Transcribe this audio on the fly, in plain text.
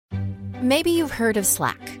Maybe you've heard of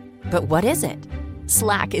Slack, but what is it?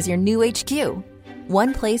 Slack is your new HQ.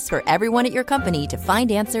 One place for everyone at your company to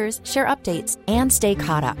find answers, share updates, and stay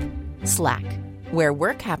caught up. Slack, where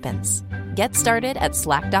work happens. Get started at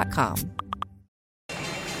slack.com.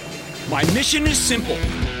 My mission is simple,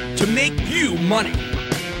 to make you money.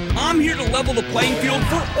 I'm here to level the playing field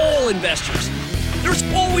for all investors. There's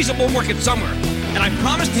always a bull market somewhere, and I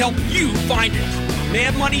promise to help you find it.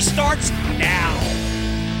 Mad Money starts now.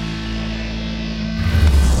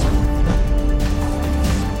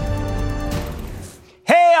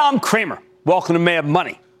 Hey, I'm Cramer. Welcome to Mad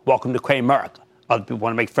Money. Welcome to Cramerica. Other people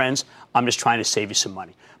want to make friends. I'm just trying to save you some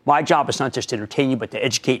money. My job is not just to entertain you, but to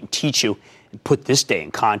educate and teach you and put this day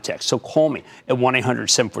in context. So call me at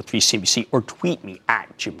 1-800-743-CNBC or tweet me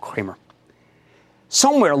at Jim Cramer.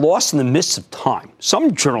 Somewhere lost in the midst of time,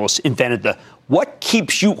 some journalists invented the what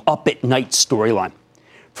keeps you up at night storyline.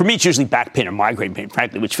 For me, it's usually back pain or migraine pain,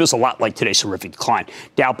 frankly, which feels a lot like today's horrific decline.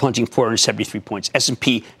 Dow plunging 473 points,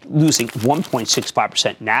 S&P losing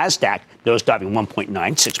 1.65%, NASDAQ nosediving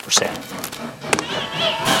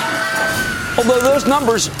 1.96%. Although those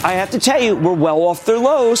numbers, I have to tell you, were well off their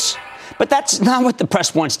lows. But that's not what the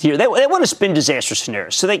press wants to hear. They want to spin disaster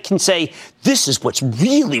scenarios so they can say, this is what's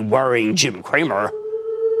really worrying Jim Cramer.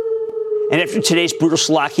 And after today's brutal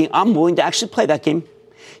slacking, I'm willing to actually play that game.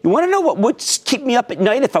 You want to know what would keep me up at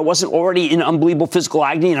night if I wasn't already in unbelievable physical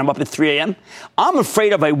agony and I'm up at 3 a.m.? I'm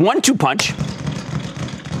afraid of a 1-2 punch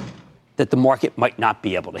that the market might not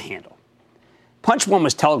be able to handle. Punch one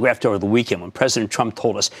was telegraphed over the weekend when President Trump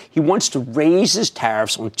told us he wants to raise his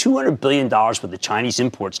tariffs on $200 billion worth of Chinese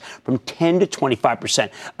imports from 10 to 25%,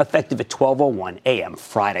 effective at 12:01 a.m.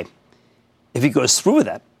 Friday. If he goes through with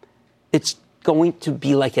that, it's going to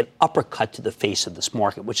be like an uppercut to the face of this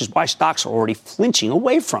market, which is why stocks are already flinching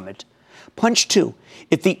away from it. Punch two,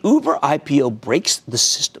 if the Uber IPO breaks the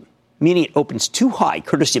system, meaning it opens too high,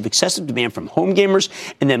 courtesy of excessive demand from home gamers,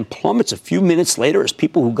 and then plummets a few minutes later as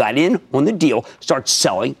people who got in on the deal start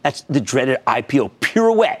selling, that's the dreaded IPO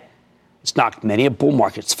pirouette. It's knocked many a bull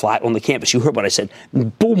markets flat on the canvas. You heard what I said,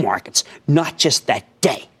 bull markets, not just that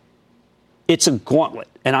day. It's a gauntlet,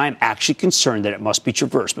 and I'm actually concerned that it must be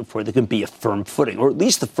traversed before there can be a firm footing, or at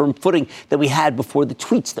least the firm footing that we had before the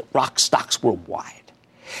tweets that rocked stocks worldwide.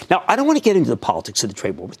 Now, I don't want to get into the politics of the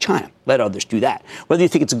trade war with China. Let others do that. Whether you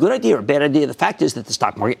think it's a good idea or a bad idea, the fact is that the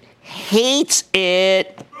stock market hates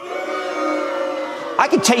it. I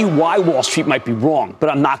can tell you why Wall Street might be wrong, but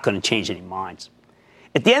I'm not going to change any minds.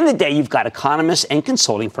 At the end of the day, you've got economists and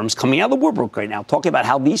consulting firms coming out of the woodwork right now talking about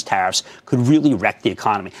how these tariffs could really wreck the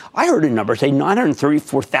economy. I heard a number say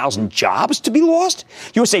 934,000 jobs to be lost.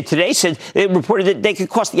 USA Today said it reported that they could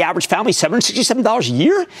cost the average family $767 a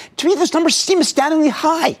year. To me, those numbers seem astoundingly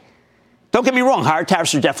high. Don't get me wrong, higher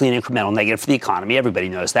tariffs are definitely an incremental negative for the economy. Everybody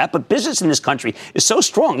knows that. But business in this country is so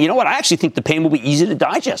strong. You know what? I actually think the pain will be easy to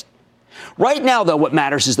digest. Right now, though, what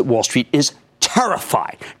matters is that Wall Street is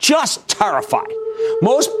terrified, just terrified.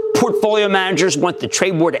 Most portfolio managers want the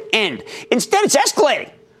trade war to end. Instead, it's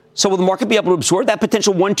escalating. So will the market be able to absorb that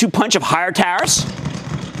potential 1-2 punch of higher tariffs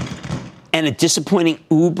and a disappointing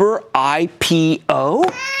Uber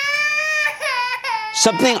IPO?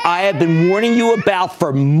 Something I have been warning you about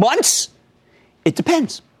for months? It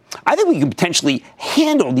depends. I think we can potentially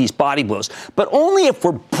handle these body blows, but only if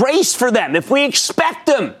we're braced for them, if we expect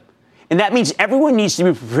them. And that means everyone needs to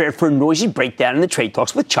be prepared for a noisy breakdown in the trade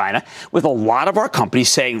talks with China, with a lot of our companies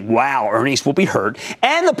saying, wow, earnings will be hurt,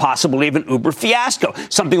 and the possibility of an Uber fiasco,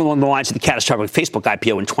 something along the lines of the catastrophic Facebook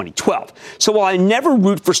IPO in 2012. So while I never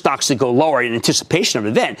root for stocks to go lower in anticipation of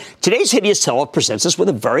an event, today's hideous sell-off presents us with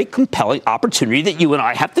a very compelling opportunity that you and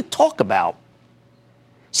I have to talk about.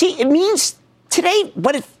 See, it means today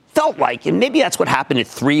what it felt like, and maybe that's what happened at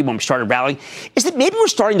 3 when we started rallying, is that maybe we're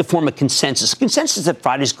starting to form a consensus that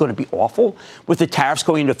Friday's going to be awful, with the tariffs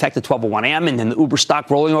going into effect at 12:01 a.m. and then the Uber stock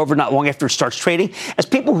rolling over not long after it starts trading, as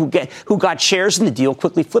people who got shares in the deal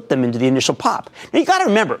quickly flip them into the initial pop. Now, you got to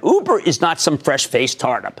remember, Uber is not some fresh-faced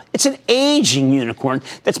startup. It's an aging unicorn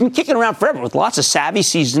that's been kicking around forever with lots of savvy,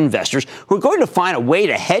 seasoned investors who are going to find a way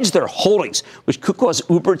to hedge their holdings, which could cause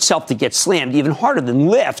Uber itself to get slammed even harder than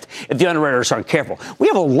Lyft if the underwriters aren't careful. We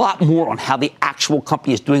have a lot more on how the actual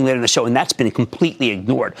company is doing later in the show, and that's been completely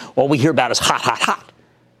ignored. All we hear about is hot, hot, hot.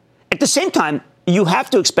 At the same time, you have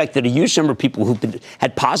to expect that a huge number of people who've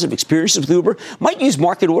had positive experiences with Uber might use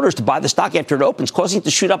market orders to buy the stock after it opens, causing it to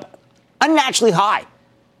shoot up unnaturally high.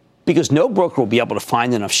 because no broker will be able to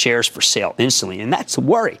find enough shares for sale instantly, and that's a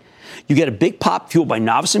worry. You get a big pop fueled by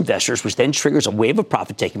novice investors, which then triggers a wave of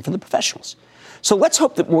profit taking from the professionals. So let's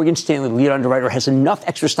hope that Morgan Stanley lead underwriter has enough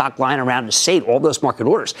extra stock lying around to sate all those market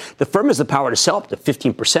orders. The firm has the power to sell up to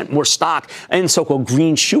 15% more stock in the so-called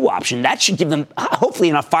green shoe option. That should give them hopefully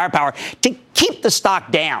enough firepower to keep the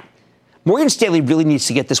stock down. Morgan Stanley really needs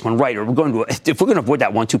to get this one right, or if we're going to avoid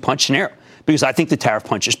that 1-2 punch scenario, because I think the tariff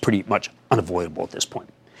punch is pretty much unavoidable at this point.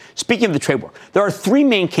 Speaking of the trade war, there are three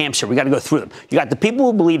main camps here. We got to go through them. You got the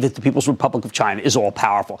people who believe that the People's Republic of China is all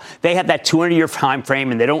powerful. They have that 200-year time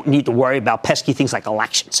frame, and they don't need to worry about pesky things like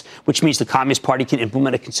elections, which means the Communist Party can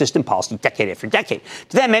implement a consistent policy decade after decade.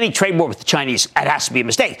 To them, any trade war with the Chinese, it has to be a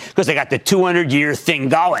mistake because they got the 200-year thing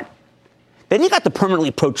going. Then you got the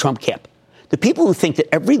permanently pro-Trump camp, the people who think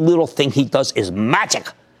that every little thing he does is magic.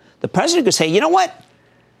 The president could say, you know what?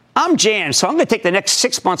 I'm Jan, so I'm going to take the next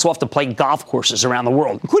 6 months off to play golf courses around the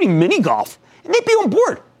world, including mini golf. And they'd be on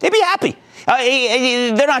board. They'd be happy.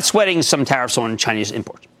 They're not sweating some tariffs on Chinese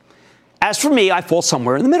imports. As for me, I fall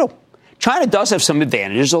somewhere in the middle. China does have some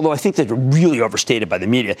advantages, although I think that they're really overstated by the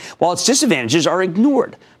media, while its disadvantages are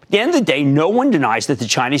ignored. At the end of the day, no one denies that the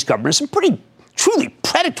Chinese government has some pretty, truly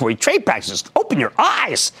predatory trade practices. Open your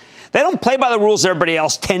eyes. They don't play by the rules everybody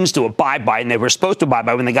else tends to abide by, and they were supposed to abide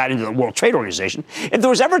by when they got into the World Trade Organization. If there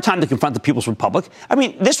was ever a time to confront the People's Republic, I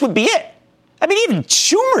mean, this would be it. I mean, even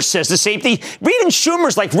Schumer says the same thing. Reading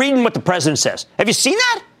Schumer's like reading what the president says. Have you seen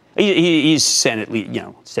that? He's Senate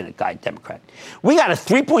guy, Democrat. We got a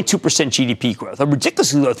 3.2% GDP growth, a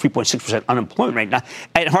ridiculously low 3.6% unemployment rate, now,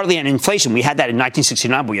 and hardly any inflation. We had that in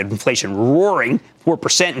 1969, but we had inflation roaring,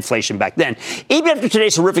 4% inflation back then. Even after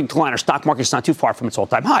today's horrific decline, our stock market's not too far from its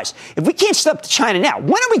all-time highs. If we can't stand up to China now,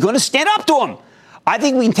 when are we going to stand up to them? I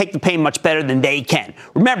think we can take the pain much better than they can.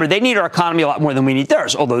 Remember, they need our economy a lot more than we need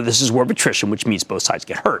theirs, although this is war of attrition, which means both sides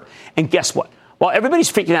get hurt. And guess what? While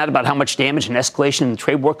everybody's freaking out about how much damage and escalation in the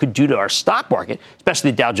trade war could do to our stock market, especially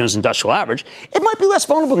the Dow Jones Industrial Average, it might be less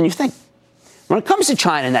vulnerable than you think. When it comes to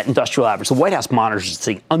China and that industrial average, the White House monitors this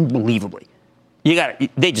thing unbelievably.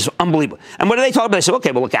 They just unbelievable. And what do they talk about? They say,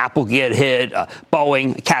 okay, well, look, Apple get hit,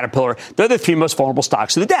 Boeing, Caterpillar. They're the three most vulnerable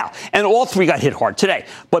stocks of the Dow. And all three got hit hard today.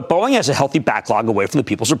 But Boeing has a healthy backlog away from the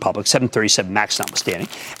People's Republic, 737 MAX notwithstanding,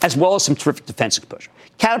 as well as some terrific defense exposure.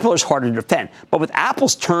 Caterpillar's harder to defend. But with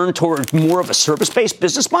Apple's turn towards more of a service-based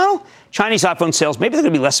business model, Chinese iPhone sales, maybe they're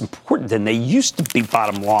going to be less important than they used to be,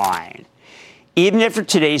 bottom line. Even after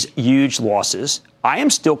today's huge losses, I am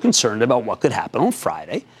still concerned about what could happen on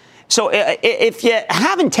Friday. So if you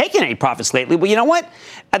haven't taken any profits lately, well, you know what?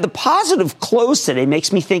 The positive close today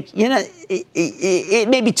makes me think, it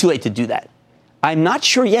may be too late to do that. I'm not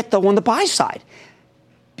sure yet, though, on the buy side.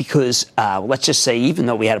 Because let's just say, even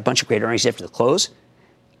though we had a bunch of great earnings after the close,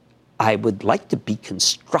 I would like to be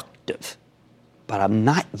constructive. But I'm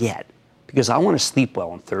not yet, because I want to sleep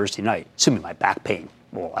well on Thursday night, assuming my back pain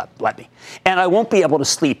will let me. And I won't be able to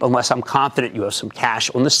sleep unless I'm confident you have some cash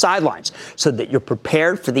on the sidelines so that you're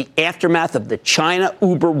prepared for the aftermath of the China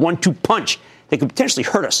Uber 1-2 punch that could potentially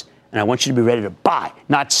hurt us. And I want you to be ready to buy,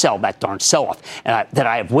 not sell that darn sell-off that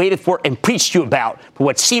I have waited for and preached to you about for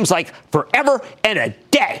what seems like forever and a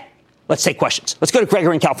day. Let's take questions. Let's go to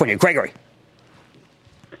Gregory in California. Gregory.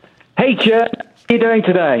 Hey, Jim. How are you doing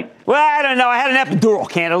today? Well, I don't know. I had an epidural,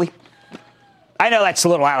 candidly. I know that's a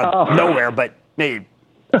little out of nowhere, but maybe.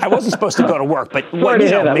 I wasn't supposed to go to work, but well,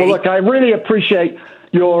 look, I really appreciate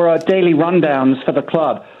your daily rundowns for the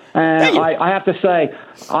club. And I have to say,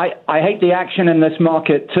 I hate the action in this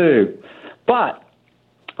market, too. But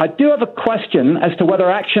I do have a question as to whether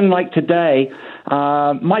action like today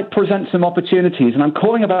might present some opportunities. And I'm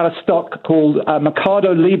calling about a stock called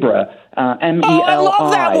Mercado Libre, M-E-L-I. Oh, I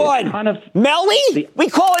love that one. Kind of Melly? We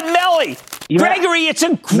call it Melly. Gregory, it's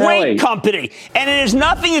a great company. And it has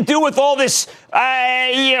nothing to do with all this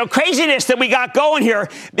craziness that we got going here.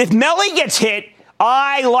 If Melly gets hit,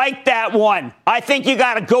 I like that one. I think you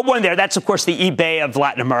got a good one there. That's, of course, the eBay of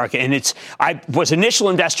Latin America. And I was an initial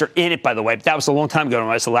investor in it, by the way, but that was a long time ago when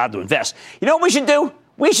I was allowed to invest. You know what we should do?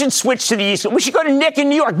 We should switch to the East. We should go to Nick in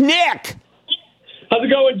New York. Nick! How's it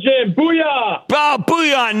going, Jim? Booyah! Oh,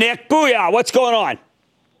 booyah, Nick. Booyah. What's going on?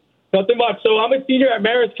 Nothing much. So I'm a senior at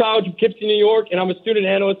Marist College in Poughkeepsie, New York, and I'm a student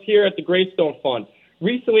analyst here at the Greystone Fund.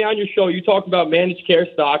 Recently on your show, you talked about managed care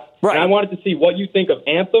stocks, right. And I wanted to see what you think of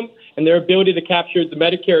Anthem and their ability to capture the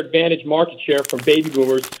Medicare Advantage market share from baby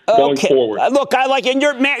boomers going forward. Look, I like it. And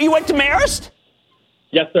you went to Marist?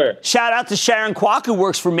 Yes, sir. Shout out to Sharon Kwok, who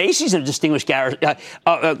works for Macy's and a distinguished graduate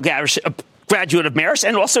of Marist,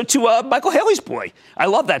 and also to Michael Haley's boy. I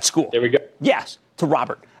love that school. There we go. Yes, to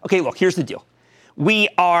Robert. Okay, look, here's the deal. We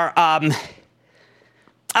are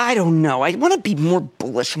I don't know. I want to be more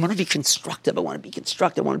bullish. I want to be constructive. But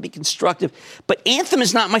Anthem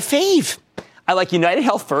is not my fave. I like United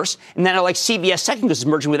Health first, and then I like CVS second because it's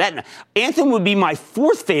merging with Aetna. Anthem would be my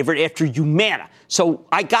fourth favorite after Humana. So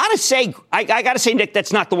I gotta say, Nick,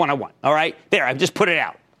 that's not the one I want. All right, there, I've just put it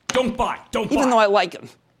out. Don't buy. Even though I like him.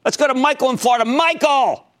 Let's go to Michael in Florida.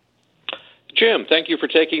 Michael. Jim, thank you for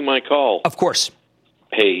taking my call. Of course.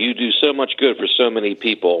 Hey, you do so much good for so many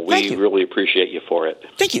people. We really appreciate you for it.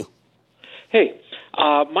 Thank you. Hey,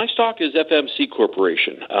 my stock is FMC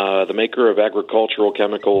Corporation, the maker of agricultural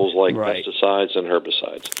chemicals like pesticides and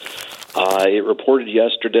herbicides. It reported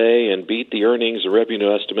yesterday and beat the earnings and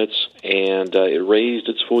revenue estimates, and it raised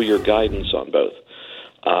its full-year guidance on both.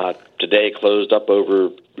 Today closed up over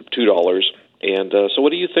 $2. And so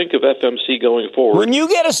what do you think of FMC going forward? When you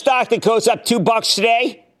get a stock that goes up $2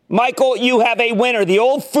 today, Michael, you have a winner. The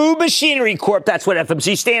old Food Machinery Corp, that's what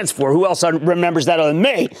FMC stands for. Who else remembers that other than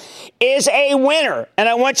me? Is a winner. And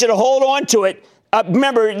I want you to hold on to it.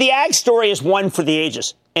 Remember, the ag story is one for the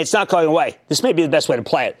ages. It's not going away. This may be the best way to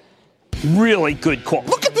play it. Really good call.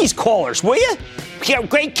 Look at these callers, will you?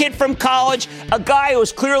 Great kid from college, a guy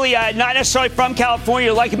who's clearly not necessarily from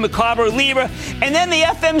California, like Macabre or Libra, and then the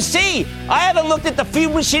FMC. I haven't looked at the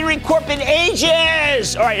Food Machinery Corp in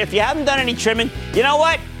ages. All right, if you haven't done any trimming, you know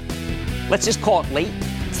what? Let's just call it late.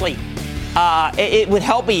 It's late. It would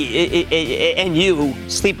help me and you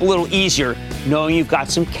sleep a little easier knowing you've got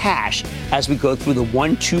some cash as we go through the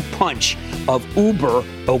 1-2 punch of Uber,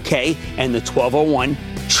 okay, and the 1201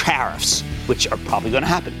 tariffs, which are probably going to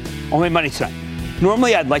happen. Only money tonight.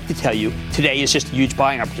 Normally, I'd like to tell you today is just a huge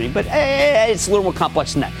buying opportunity, but it's a little more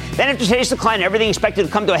complex than that. Then after today's decline, everything expected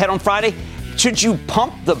to come to a head on Friday, should you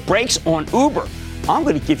pump the brakes on Uber? I'm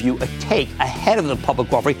going to give you a take ahead of the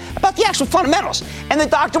public offering about the actual fundamentals. And the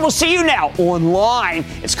doctor will see you now online.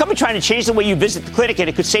 It's coming trying to change the way you visit the clinic, and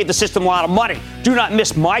it could save the system a lot of money. Do not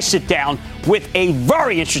miss my sit down with a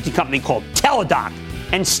very interesting company called Teladoc.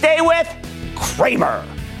 And stay with Cramer.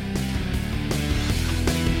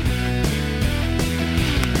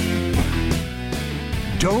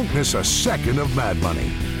 Don't miss a second of Mad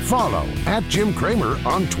Money. Follow @Jim Cramer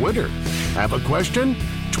on Twitter. Have a question?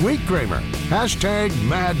 Tweet Cramer.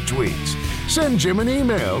 #MadTweets. Send Jim an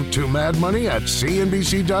email to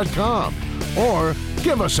madmoney@cnbc.com or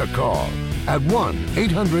give us a call at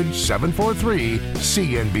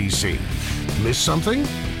 1-800-743-CNBC. Miss something?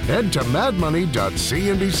 Head to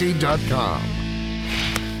madmoney.cnbc.com.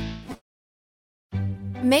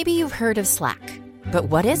 Maybe you've heard of Slack, but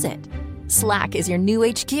what is it? Slack is your new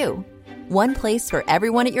HQ. One place for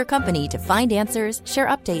everyone at your company to find answers, share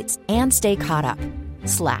updates, and stay caught up.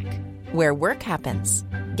 Slack, where work happens.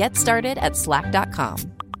 Get started at slack.com.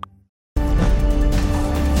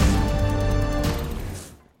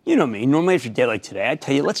 You know me. Normally after a day like today, I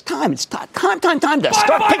tell you, it's time to start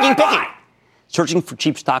picking. Searching for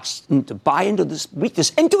cheap stocks to buy into this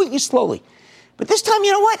weakness and doing it slowly. But this time,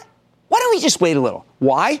 you know what? Why don't we just wait a little?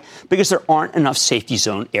 Why? Because there aren't enough safety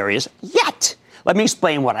zone areas yet. Let me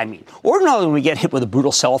explain what I mean. Ordinarily, when we get hit with a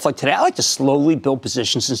brutal sell-off like today, I like to slowly build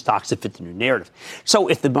positions in stocks that fit the new narrative. So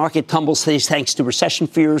if the market tumbles thanks to recession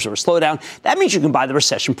fears or a slowdown, that means you can buy the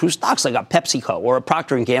recession-proof stocks like a PepsiCo or a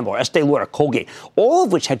Procter & Gamble or Estee Lauder, Colgate, all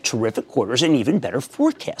of which had terrific quarters and even better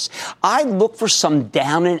forecasts. I look for some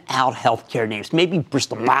down-and-out healthcare names, maybe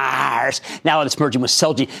Bristol Myers, now that it's merging with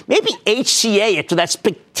Celgene, maybe HCA after that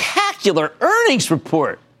spectacular earnings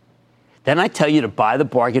report. Then I tell you to buy the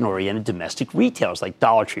bargain-oriented domestic retailers like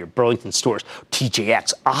Dollar Tree or Burlington Stores,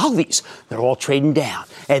 TJX, Ollie's. They're all trading down,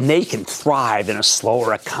 and they can thrive in a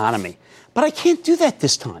slower economy. But I can't do that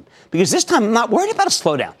this time, because this time I'm not worried about a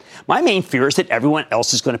slowdown. My main fear is that everyone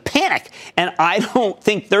else is going to panic, and I don't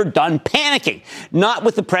think they're done panicking. Not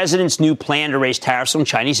with the president's new plan to raise tariffs on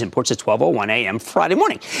Chinese imports at 12:01 a.m. Friday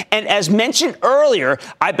morning. And as mentioned earlier,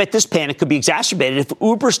 I bet this panic could be exacerbated if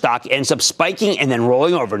Uber stock ends up spiking and then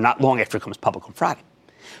rolling over not long after it comes public on Friday.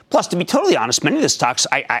 Plus, to be totally honest, many of the stocks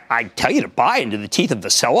I tell you to buy into the teeth of the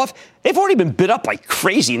sell-off, they've already been bid up like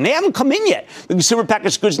crazy, and they haven't come in yet. The consumer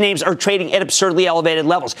packaged goods names are trading at absurdly elevated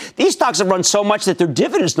levels. These stocks have run so much that their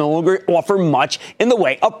dividends no longer offer much in the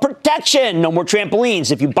way of protection. No more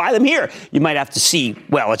trampolines. If you buy them here, you might have to see,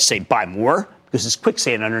 well, let's say buy more, because it's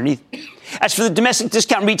quicksand underneath. As for the domestic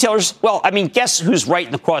discount retailers, well, I mean, guess who's right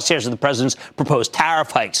in the crosshairs of the president's proposed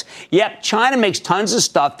tariff hikes? Yep, China makes tons of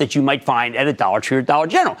stuff that you might find at a Dollar Tree or Dollar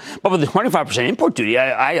General. But with the 25% import duty,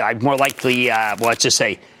 I'm more likely, let's just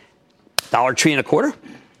say, $1.25.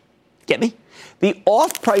 Get me? The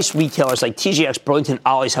off-price retailers like TJX, Burlington,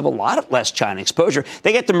 Ollie's have a lot of less China exposure.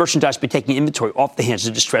 They get the merchandise by taking inventory off the hands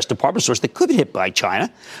of distressed department stores that could be hit by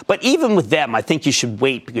China. But even with them, I think you should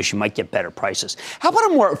wait because you might get better prices. How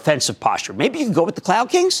about a more offensive posture? Maybe you can go with the Cloud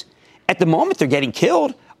Kings? At the moment, they're getting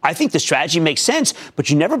killed. I think the strategy makes sense, but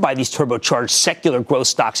you never buy these turbocharged secular growth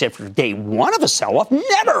stocks after day one of a sell-off.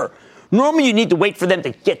 Never. Normally, you need to wait for them to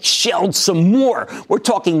get shelled some more. We're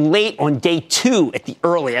talking late on day 2 at the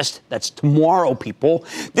earliest. That's tomorrow, people.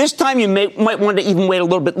 This time, you might want to even wait a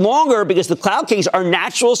little bit longer because the Cloud Kings are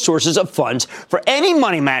natural sources of funds for any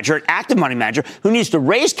money manager, an active money manager, who needs to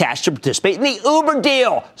raise cash to participate in the Uber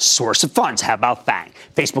deal. Source of funds. How about FANG?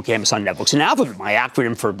 Facebook, Amazon, Netflix, and Alphabet, my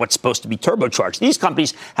acronym for what's supposed to be turbocharged. These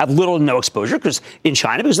companies have little to no exposure in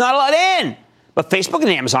China because not a lot in. But Facebook and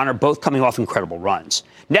Amazon are both coming off incredible runs.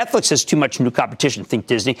 Netflix has too much new competition, think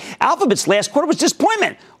Disney. Alphabet's last quarter was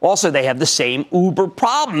disappointment. Also, they have the same Uber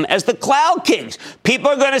problem as the Cloud Kings. People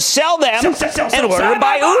are going to sell them in order to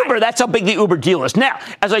buy Uber. That's how big the Uber deal is. Now,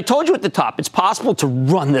 as I told you at the top, it's possible to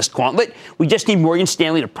run this gauntlet. We just need Morgan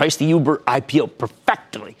Stanley to price the Uber IPO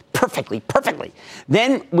perfectly.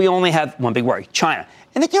 Then we only have one big worry, China.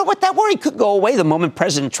 And you know what? That worry could go away the moment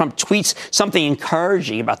President Trump tweets something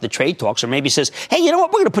encouraging about the trade talks, or maybe says, hey, you know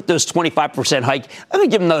what? We're going to put those 25% hike. I'm going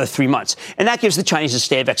to give them another 3 months. And that gives the Chinese a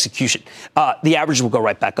stay of execution. The averages will go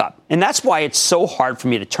right back up. And that's why it's so hard for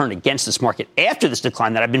me to turn against this market after this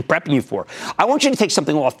decline that I've been prepping you for. I want you to take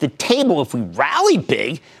something off the table if we rally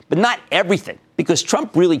big, but not everything. Because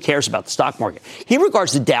Trump really cares about the stock market. He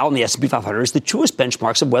regards the Dow and the S&P 500 as the truest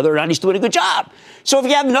benchmarks of whether or not he's doing a good job. So if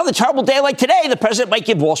you have another terrible day like today, the president might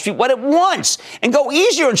give Wall Street what it wants and go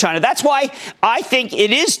easier on China. That's why I think it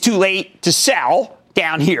is too late to sell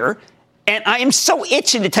down here. And I am so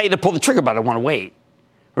itching to tell you to pull the trigger, but I want to wait.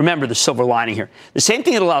 Remember the silver lining here. The same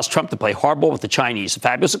thing that allows Trump to play hardball with the Chinese, a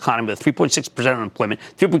fabulous economy with 3.6% unemployment,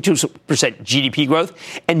 3.2% GDP growth,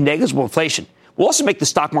 and negligible inflation. We'll also make the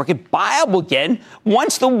stock market buyable again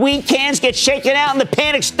once the weak hands get shaken out and the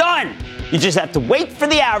panic's done. You just have to wait for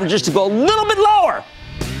the averages to go a little bit lower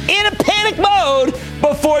in a panic mode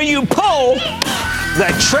before you pull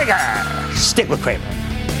the trigger. Stick with Cramer.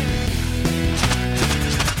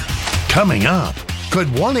 Coming up, could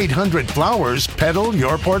 1-800-Flowers peddle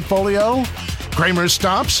your portfolio? Cramer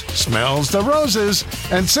stops, smells the roses,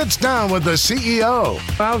 and sits down with the CEO.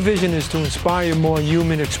 Our vision is to inspire more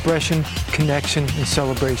human expression, connection, and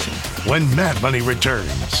celebration. When Mad Money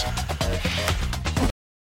returns.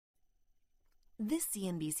 This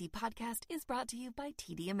CNBC podcast is brought to you by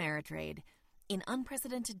TD Ameritrade. In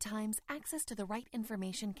unprecedented times, access to the right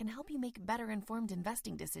information can help you make better-informed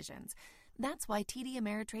investing decisions. That's why TD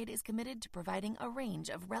Ameritrade is committed to providing a range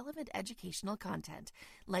of relevant educational content,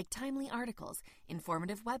 like timely articles,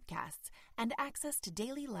 informative webcasts, and access to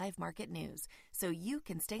daily live market news, so you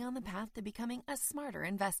can stay on the path to becoming a smarter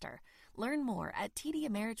investor. Learn more at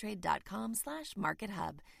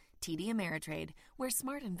tdameritrade.com/markethub. TD Ameritrade, where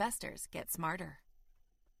smart investors get smarter.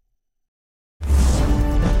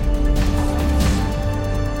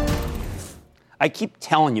 I keep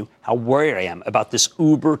telling you how worried I am about this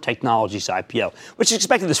Uber Technologies IPO, which is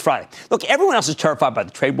expected this Friday. Look, everyone else is terrified by the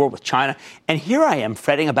trade war with China, and here I am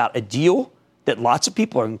fretting about a deal that lots of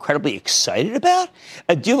people are incredibly excited about,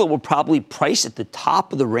 a deal that will probably price at the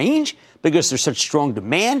top of the range because there's such strong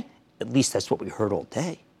demand. At least that's what we heard all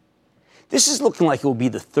day. This is looking like it will be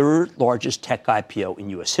the third largest tech IPO in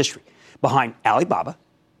U.S. history, behind Alibaba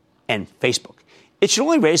and Facebook. It should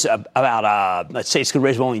only raise about, let's say it's going to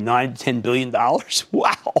raise only $9 to $10 billion.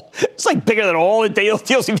 Wow. It's like bigger than all the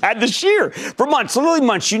deals we've had this year. For months, literally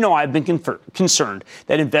months, I've been concerned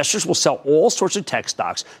that investors will sell all sorts of tech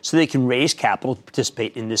stocks so they can raise capital to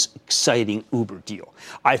participate in this exciting Uber deal.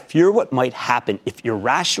 I fear what might happen if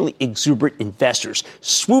irrationally exuberant investors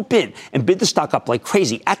swoop in and bid the stock up like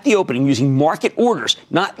crazy at the opening using market orders,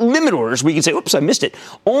 not limit orders, where you can say, oops, I missed it,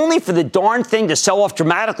 only for the darn thing to sell off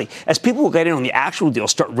dramatically as people will get in on the actual deal,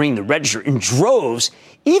 start ringing the register in droves,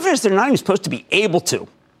 even as they're not even supposed to be able to.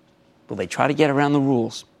 Will they try to get around the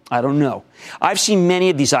rules? I don't know. I've seen many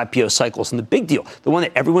of these IPO cycles, and the big deal, the one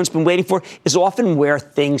that everyone's been waiting for, is often where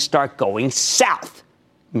things start going south.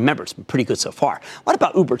 Remember, it's been pretty good so far. What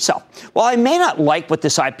about Uber itself? Well, I may not like what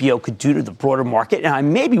this IPO could do to the broader market, and I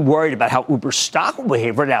may be worried about how Uber's stock will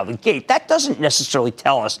behave right out of the gate. That doesn't necessarily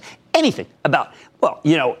tell us anything about,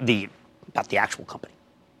 the actual company.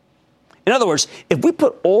 In other words, if we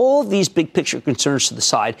put all these big picture concerns to the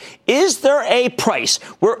side, is there a price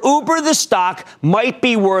where Uber, the stock, might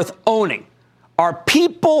be worth owning? Are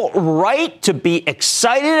people right to be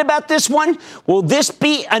excited about this one? Will this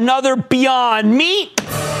be another Beyond Meat?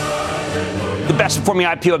 the best performing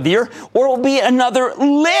IPO of the year, or it will be another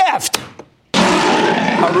Lyft.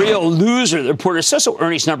 A real loser. The reported so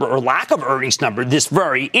earnings number or lack of earnings number this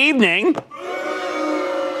very evening.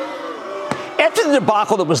 After the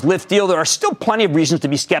debacle that was Lyft deal, there are still plenty of reasons to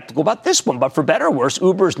be skeptical about this one. But for better or worse,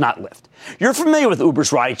 Uber is not Lyft. You're familiar with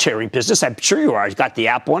Uber's ride-sharing business. I'm sure you are. I've got the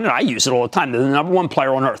app one, and I use it all the time. They're the number one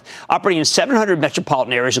player on earth, operating in 700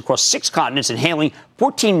 metropolitan areas across 6 continents and handling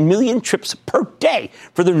 14 million trips per day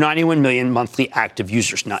for their 91 million monthly active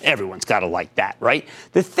users. Now, everyone's got to like that, right?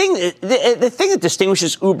 The thing that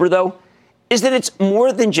distinguishes Uber, though, is that it's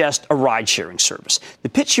more than just a ride-sharing service. The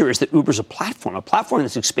pitch here is that Uber's a platform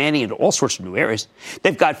that's expanding into all sorts of new areas.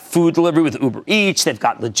 They've got food delivery with Uber Eats, they've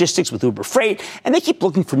got logistics with Uber Freight, and they keep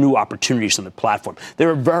looking for new opportunities on the platform. There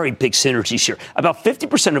are very big synergies here. About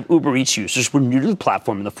 50% of Uber Eats users were new to the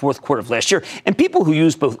platform in the fourth quarter of last year, and people who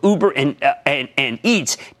use both Uber and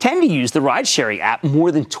Eats tend to use the ride-sharing app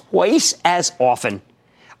more than twice as often.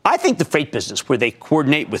 I think the freight business, where they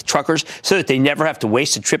coordinate with truckers so that they never have to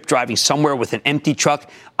waste a trip driving somewhere with an empty truck,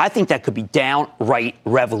 I think that could be downright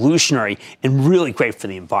revolutionary and really great for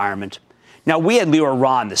the environment. Now, we had Leo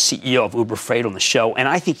Ron, the CEO of Uber Freight, on the show, and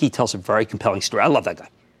I think he tells a very compelling story. I love that guy.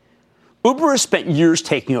 Uber has spent years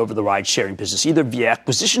taking over the ride-sharing business, either via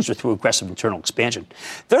acquisitions or through aggressive internal expansion.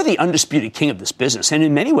 They're the undisputed king of this business, and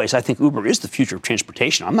in many ways, I think Uber is the future of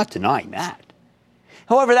transportation. I'm not denying that.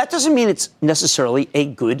 However, that doesn't mean it's necessarily a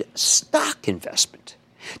good stock investment.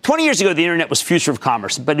 20 years ago, the internet was future of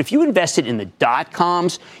commerce, but if you invested in the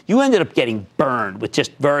dot-coms, you ended up getting burned with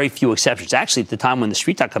just very few exceptions. Actually, at the time when the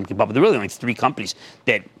street.com came up, there were really only 3 companies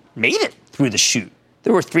that made it through the chute.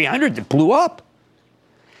 There were 300 that blew up.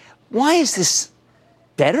 Why is this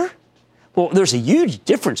better? Well, there's a huge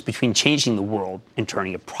difference between changing the world and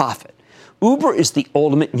turning a profit. Uber is the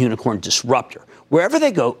ultimate unicorn disruptor. Wherever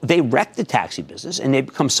they go, they wreck the taxi business, and they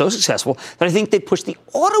become so successful that I think they push the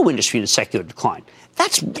auto industry into secular decline.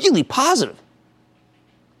 That's really positive.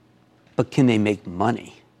 But can they make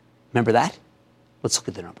money? Remember that? Let's look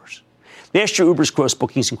at the numbers. Last year, Uber's gross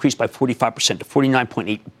bookings increased by 45% to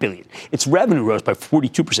 $49.8 billion. Its revenue rose by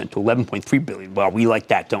 42% to $11.3 billion. Well, we like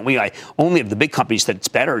that, don't we? Only of the big companies that it's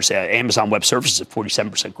better is Amazon Web Services at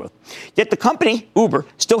 47% growth. Yet the company, Uber,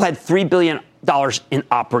 still had $3 billion in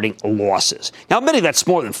operating losses. Now, admittedly, that's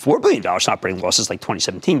more than $4 billion in operating losses like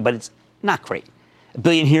 2017, but it's not great. $1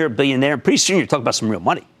 billion here, $1 billion there. Pretty soon you're talking about some real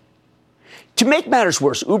money. To make matters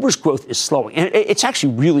worse, Uber's growth is slowing, and it's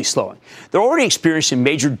actually really slowing. They're already experiencing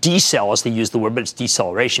major decel, as they use the word, but it's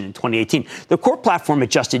deceleration in 2018. The core platform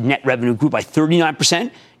adjusted net revenue grew by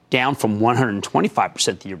 39%, down from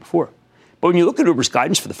 125% the year before. But when you look at Uber's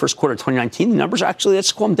guidance for the first quarter of 2019, the numbers actually,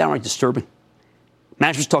 let's call them downright disturbing.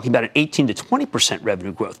 Management's talking about an 18 to 20%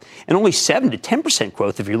 revenue growth, and only 7 to 10%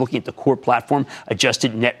 growth if you're looking at the core platform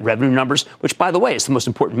adjusted net revenue numbers, which, by the way, is the most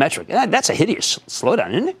important metric. That's a hideous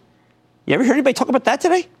slowdown, isn't it? You ever hear anybody talk about that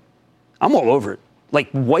today? I'm all over it.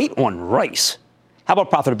 Like white on rice. How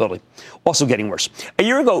about profitability? Also getting worse. A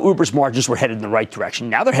year ago, Uber's margins were headed in the right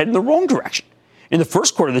direction. Now they're headed in the wrong direction. In the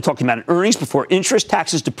first quarter, they're talking about an earnings before interest,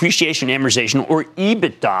 taxes, depreciation, and amortization, or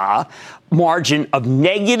EBITDA, margin of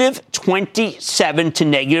negative 27 to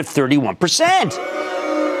negative 31%.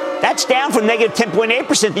 That's down from negative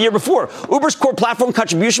 10.8% the year before. Uber's core platform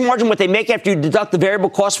contribution margin, what they make after you deduct the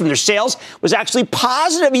variable costs from their sales, was actually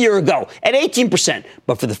positive a year ago at 18%.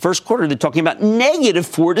 But for the first quarter, they're talking about negative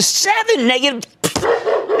 4 to 7, negative 4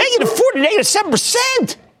 to negative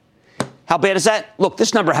 7%. How bad is that? Look,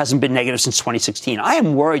 this number hasn't been negative since 2016. I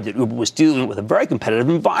am worried that Uber was dealing with a very competitive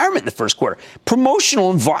environment in the first quarter.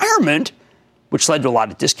 Promotional environment, which led to a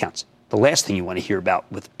lot of discounts. The last thing you want to hear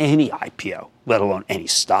about with any IPO, let alone any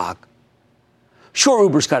stock. Sure,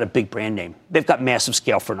 Uber's got a big brand name. They've got massive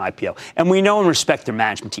scale for an IPO. And we know and respect their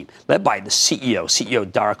management team, led by the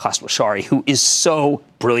CEO Dara Khosrowshahi, who is so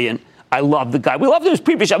brilliant. I love the guy. We loved him in his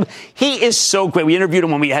previous show. He is so great. We interviewed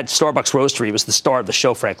him when we had Starbucks Roastery. He was the star of the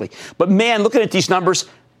show, frankly. But, man, looking at these numbers,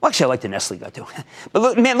 well, actually, I like the Nestle guy, too. But,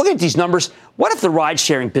 look, man, looking at these numbers, what if the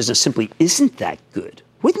ride-sharing business simply isn't that good?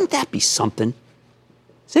 Wouldn't that be something?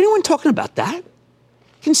 Is anyone talking about that?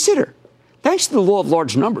 Consider, thanks to the law of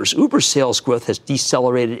large numbers, Uber's sales growth has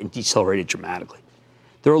decelerated dramatically.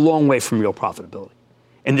 They're a long way from real profitability.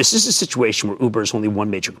 And this is a situation where Uber is only one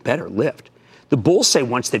major competitor, Lyft. The bulls say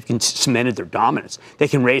once they've cemented their dominance, they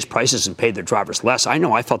can raise prices and pay their drivers less. I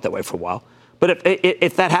know I felt that way for a while. But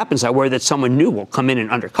if that happens, I worry that someone new will come in and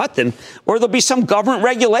undercut them, or there'll be some government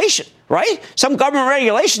regulation, right? Some government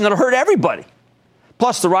regulation that'll hurt everybody.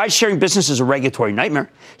 Plus, the ride-sharing business is a regulatory nightmare.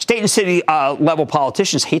 State and city level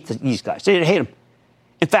politicians hate these guys. They hate them.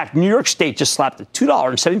 In fact, New York State just slapped a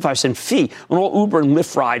 $2.75 fee on all Uber and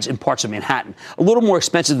Lyft rides in parts of Manhattan, a little more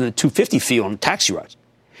expensive than the $2.50 fee on taxi rides.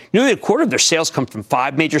 Nearly a quarter of their sales come from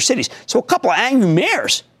 5 major cities, so a couple of angry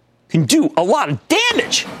mayors can do a lot of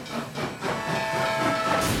damage.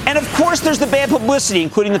 And, of course, there's the bad publicity,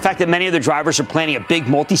 including the fact that many of the drivers are planning a big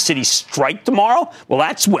multi-city strike tomorrow. Well,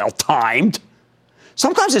 that's well-timed.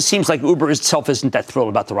 Sometimes it seems like Uber itself isn't that thrilled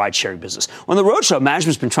about the ride-sharing business. On the roadshow,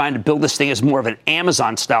 management's been trying to build this thing as more of an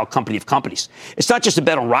Amazon-style company of companies. It's not just a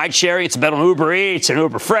bet on ride-sharing. It's a bet on Uber Eats and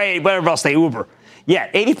Uber Freight, whatever else they Uber.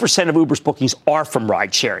 Yet, 80% of Uber's bookings are from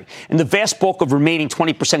ride-sharing, and the vast bulk of remaining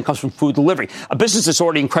 20% comes from food delivery, a business that's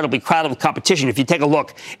already incredibly crowded with competition. If you take a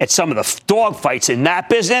look at some of the dog fights in that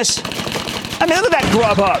business, I mean, look at that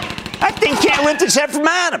Grubhub. That thing can't lift its head from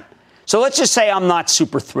Adam. So let's just say I'm not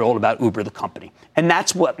super thrilled about Uber, the company. And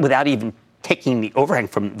that's what, without even taking the overhang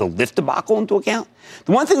from the Lyft debacle into account.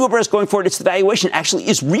 The one thing Uber has going for it, it's the valuation actually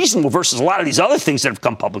is reasonable versus a lot of these other things that have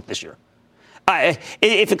come public this year.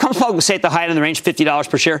 If it comes public, say at the high end of the range, $50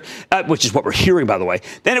 per share, which is what we're hearing, by the way,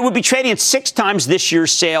 then it would be trading at 6 times this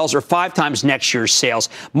year's sales or 5 times next year's sales,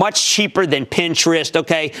 much cheaper than Pinterest,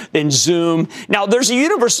 okay, than Zoom. Now, there's a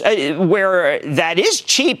universe where that is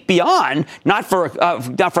cheap beyond, not for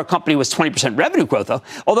a company with 20% revenue growth, though,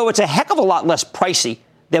 although it's a heck of a lot less pricey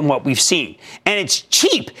than what we've seen. And it's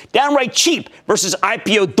cheap, downright cheap, versus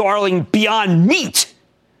IPO darling Beyond Meat.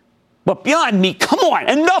 But Beyond Meat, come on,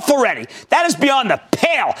 enough already. That is beyond the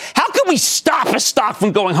pale. How can we stop a stock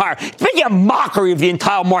from going higher? It's making a mockery of the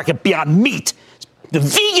entire market, Beyond Meat. The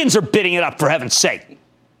vegans are bidding it up, for heaven's sake.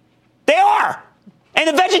 They are. And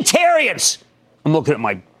the vegetarians. I'm looking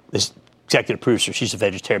at this executive producer. She's a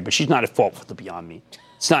vegetarian, but she's not at fault with the Beyond Meat.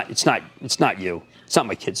 It's not you. It's not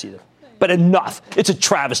my kids either. But enough. It's a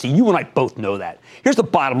travesty. You and I both know that. Here's the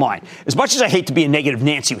bottom line. As much as I hate to be a negative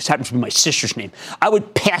Nancy, which happens to be my sister's name, I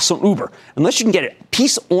would pass on Uber unless you can get a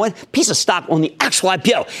piece of stock on the actual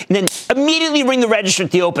IPO and then immediately ring the register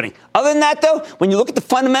at the opening. Other than that, though, when you look at the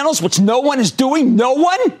fundamentals, which no one is doing,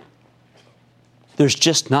 there's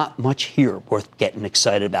just not much here worth getting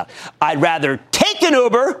excited about. I'd rather take an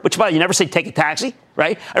Uber, which, by the way, you never say take a taxi,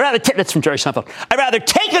 right? That's from Jerry Seinfeld. I'd rather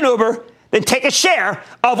take an Uber than take a share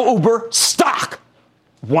of Uber stock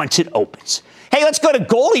once it opens. Hey, let's go to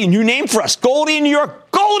Goldie, a new name for us. Goldie in New York.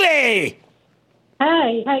 Goldie!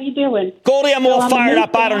 Hi, how you doing? Goldie, I'm all fired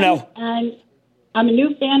up. I don't know. I'm a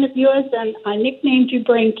new fan of yours, and I nicknamed you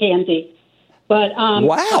Brain Candy. But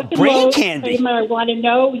wow, Brain Candy. Kramer, I want to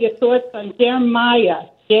know your thoughts on Jeremiah.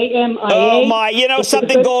 JMIA. Oh, my. You know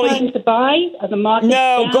something, Goldie? To buy? The market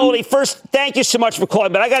no, down? Goldie, first, thank you so much for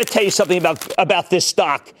calling, but I got to tell you something about this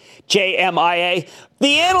stock, JMIA.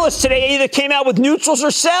 The analysts today either came out with neutrals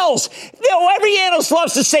or sells. Every analyst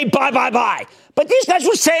loves to say buy, buy, buy. But these guys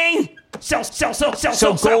were saying sell.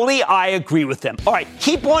 So, Goldie, I agree with them. All right,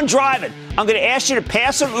 keep on driving. I'm going to ask you to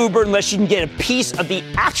pass on Uber unless you can get a piece of the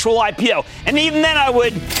actual IPO. And even then I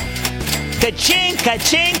would... Ka-ching,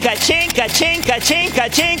 ka-ching, ka-ching, ka-ching, ka-ching,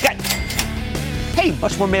 ka-ching, Hey,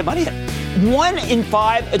 much more Mad Money here. 1 in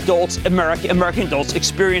 5 adults, American adults,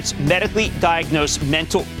 experience medically diagnosed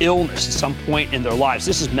mental illness at some point in their lives.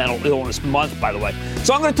 This is Mental Illness Month, by the way.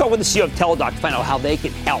 So I'm going to talk with the CEO of Teladoc to find out how they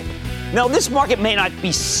can help. Now, this market may not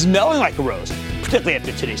be smelling like a rose, particularly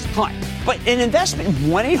after today's decline. But an investment in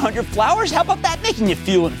 1-800-Flowers, how about that making you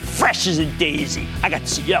feeling fresh as a daisy? I got the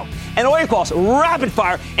CEO. And all your calls, rapid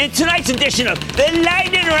fire, in tonight's edition of the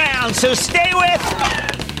Lightning Round. So stay with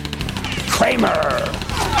Cramer.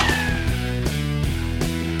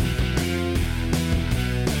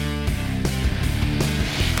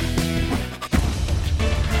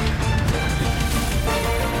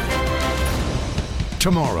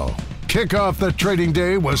 Tomorrow, kick off the trading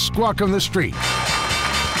day with Squawk on the Street.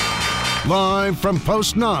 Live from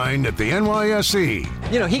Post 9 at the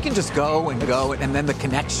NYSE. You know, he can just go, and then the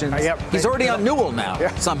connections. He's already on Newell now,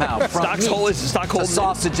 somehow. From to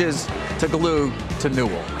sausages, to glue, to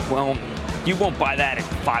Newell. Well, you won't buy that at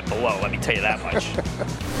Five Below, let me tell you that much.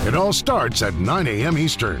 It all starts at 9 a.m.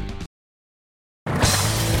 Eastern.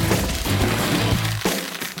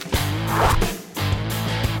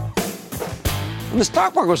 And the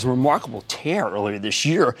stock market was a remarkable tear earlier this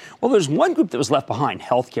year. Well, there's one group that was left behind,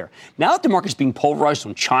 healthcare. Now that the market's being pulverized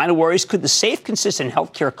on China worries, could the safe, consistent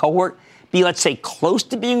healthcare cohort be, let's say, close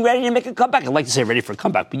to being ready to make a comeback. I'd like to say ready for a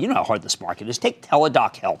comeback, but you know how hard this market is. Take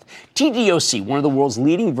Teladoc Health, TDOC, one of the world's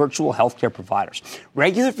leading virtual healthcare providers.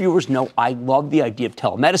 Regular viewers know I love the idea of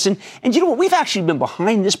telemedicine. And you know what? We've actually been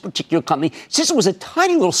behind this particular company since it was a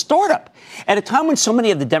tiny little startup. At a time when so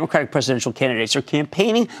many of the Democratic presidential candidates are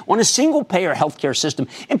campaigning on a single-payer healthcare system,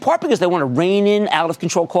 in part because they want to rein in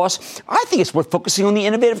out-of-control costs, I think it's worth focusing on the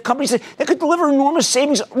innovative companies that could deliver enormous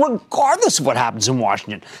savings regardless of what happens in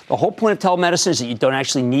Washington. The whole point of telemedicine is that you don't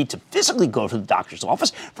actually need to physically go to the doctor's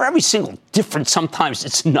office. For every single difference, sometimes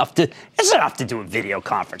it's enough to do a video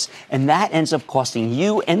conference. And that ends up costing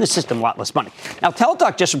you and the system a lot less money. Now,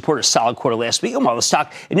 Teladoc just reported a solid quarter last week, and while the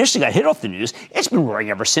stock initially got hit off the news, it's been roaring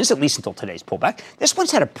ever since, at least until today's pullback. This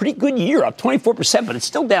one's had a pretty good year, up 24%, but it's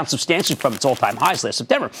still down substantially from its all-time highs last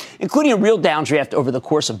September, including a real downdraft over the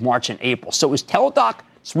course of March and April. So is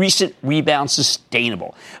Teladoc's recent rebound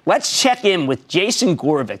sustainable? Let's check in with Jason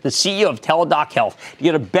Gorevic, the CEO of Teladoc Health, to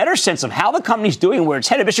get a better sense of how the company's doing and where it's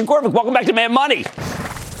headed. Mr. Gorevic, welcome back to Mad Money.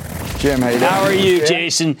 Jim, how you doing? How are you,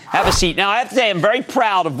 Jason? Have a seat. Now, I have to say, I'm very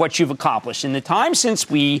proud of what you've accomplished. In the time since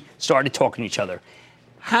we started talking to each other,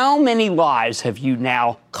 how many lives have you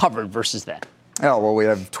now covered versus then? Oh, well, we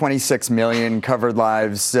have 26 million covered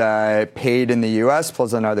lives paid in the U.S.,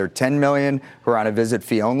 plus another 10 million who are on a visit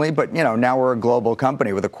fee only. But, you know, now we're a global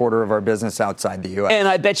company with a quarter of our business outside the U.S. And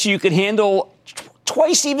I bet you could handle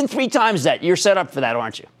twice, even 3 times that. You're set up for that,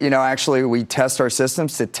 aren't you? You know, actually, we test our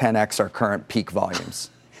systems to 10x our current peak volumes.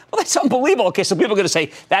 Well, that's unbelievable. Okay, so people are going to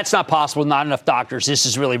say, that's not possible, not enough doctors, this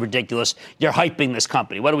is really ridiculous. You're hyping this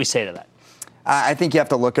company. What do we say to that? I think you have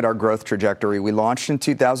to look at our growth trajectory. We launched in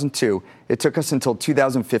 2002. It took us until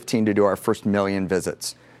 2015 to do our first million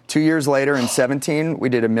visits. 2 years later, in 2017, we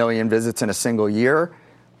did 1 million visits in a single year.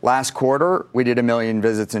 Last quarter, we did 1 million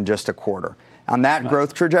visits in just a quarter. On that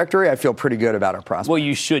growth trajectory, I feel pretty good about our prospects. Well,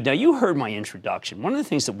 you should. Now, you heard my introduction. One of the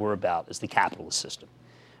things that we're about is the capitalist system.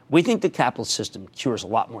 We think the capitalist system cures a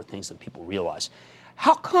lot more things than people realize.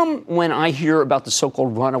 How come when I hear about the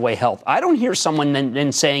so-called runaway health, I don't hear someone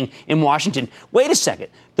then saying in Washington, wait a second,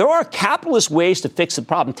 there are capitalist ways to fix the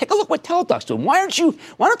problem. Take a look what Teladoc's doing. Why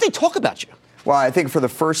don't they talk about you? Well, I think for the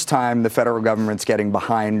first time, the federal government's getting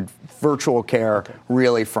behind virtual care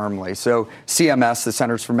really firmly. So CMS, the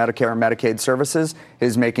Centers for Medicare and Medicaid Services,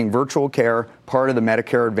 is making virtual care part of the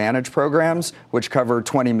Medicare Advantage programs, which cover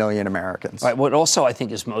 20 million Americans. Right. What also I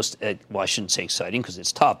think is most, well, I shouldn't say exciting because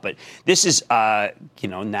it's tough, but this is,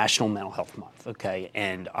 National Mental Health Month, okay?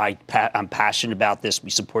 And I'm passionate about this.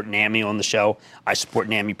 We support NAMI on the show. I support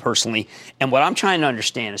NAMI personally. And what I'm trying to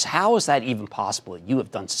understand is how is that even possible that you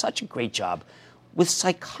have done such a great job with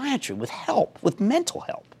psychiatry, with help, with mental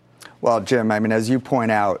help? Well, Jim, I mean, as you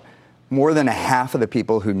point out, more than half of the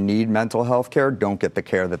people who need mental health care don't get the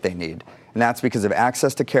care that they need. And that's because of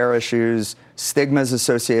access to care issues, stigmas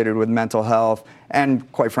associated with mental health,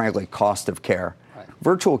 and quite frankly, cost of care. Right.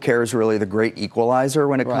 Virtual care is really the great equalizer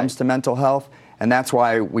when it comes to mental health. And that's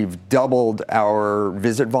why we've doubled our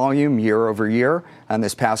visit volume year over year on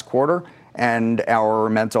this past quarter. And our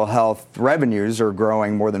mental health revenues are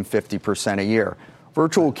growing more than 50% a year.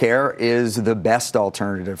 Virtual care is the best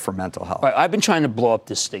alternative for mental health. Right, I've been trying to blow up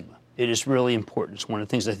this stigma. It is really important. It's one of the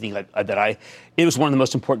things I think it was one of the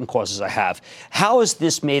most important causes I have. How has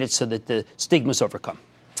this made it so that the stigma's overcome?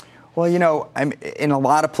 Well, you know, in a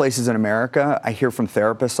lot of places in America, I hear from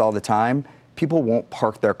therapists all the time, people won't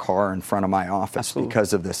park their car in front of my office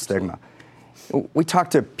because of this stigma. We talk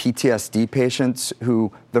to PTSD patients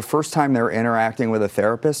who the first time they're interacting with a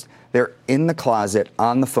therapist, they're in the closet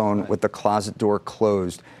on the phone with the closet door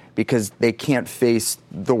closed because they can't face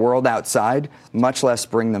the world outside, much less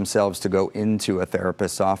bring themselves to go into a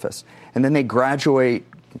therapist's office. And then they graduate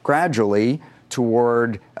gradually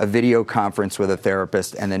toward a video conference with a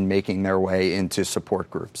therapist and then making their way into support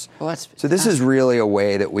groups. So this is really a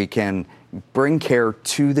way that we can bring care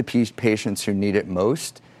to the patients who need it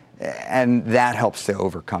most. And that helps to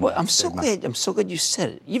overcome. Well, I'm so glad you said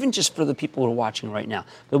it. Even just for the people who are watching right now,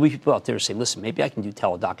 there'll be people out there who say, "Listen, maybe I can do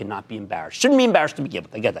Teladoc and not be embarrassed." Shouldn't be embarrassed to begin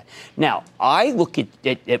with. I get that. Now, I look at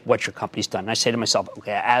what your company's done, and I say to myself,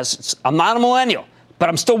 "Okay, I'm not a millennial, but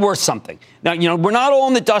I'm still worth something." Now, we're not all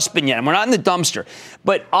in the dustbin yet, and we're not in the dumpster.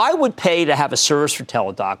 But I would pay to have a service for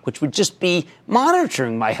Teladoc, which would just be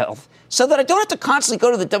monitoring my health, so that I don't have to constantly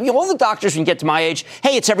go to all the doctors when you get to my age.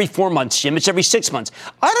 Hey, it's every 4 months, Jim. It's every 6 months.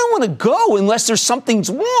 I don't want to go unless there's something's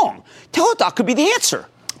wrong. Teladoc could be the answer.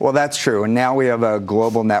 Well, that's true. And now we have a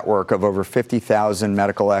global network of over 50,000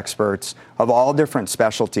 medical experts of all different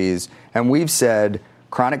specialties. And we've said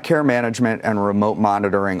Chronic care management and remote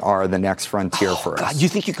monitoring are the next frontier for us. God, you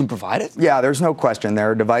think you can provide it? Yeah, there's no question.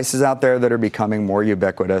 There are devices out there that are becoming more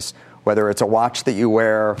ubiquitous, whether it's a watch that you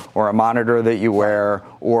wear or a monitor that you wear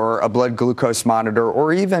or a blood glucose monitor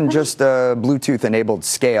or even just a Bluetooth-enabled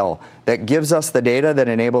scale that gives us the data that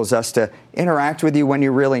enables us to interact with you when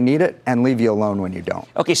you really need it and leave you alone when you don't.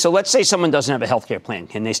 Okay, so let's say someone doesn't have a healthcare plan.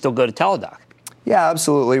 Can they still go to Teladoc? Yeah,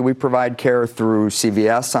 absolutely. We provide care through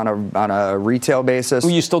CVS on a retail basis. Will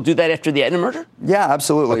you still do that after the Aetna merger? Yeah,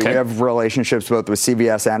 absolutely. Okay. We have relationships both with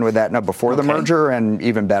CVS and with Aetna before the merger and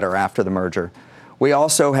even better after the merger. We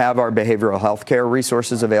also have our behavioral health care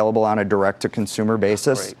resources available on a direct-to-consumer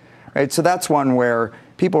basis. Right? So that's one where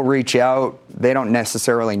people reach out. They don't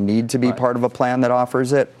necessarily need to be part of a plan that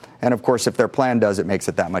offers it. And, of course, if their plan does, it makes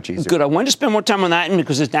it that much easier. Good. I wanted to spend more time on that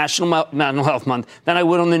because it's National Mental Health Month than I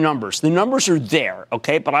would on the numbers. The numbers are there,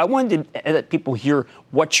 okay? But I wanted to let people hear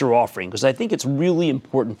what you're offering because I think it's really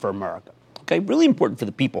important for America, okay? Really important for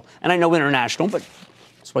the people. And I know international, but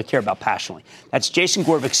that's what I care about passionately. That's Jason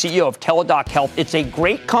Gorvic, CEO of Teladoc Health. It's a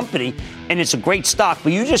great company, and it's a great stock.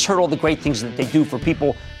 But you just heard all the great things that they do for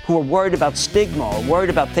people who are worried about stigma or worried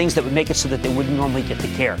about things that would make it so that they wouldn't normally get the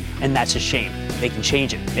care. And that's a shame. They can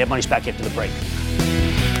change it. We have Money's back after the break.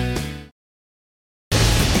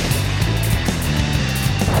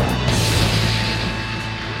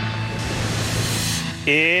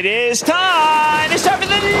 It is time. It's time for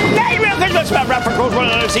the Night Real Quick. Let's about wrap for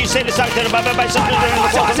Coach. You say the song to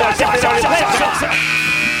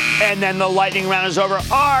and then the lightning round is over.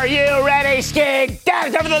 Are you ready, Skig? It's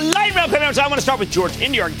time for the Light Real Quick. I want to start with George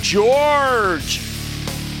in New York. George.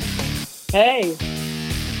 Hey.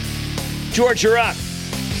 George, you're up.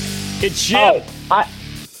 It's Jim.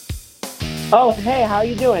 Hey, how are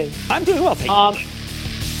you doing? I'm doing well, thank you.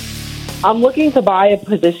 I'm looking to buy a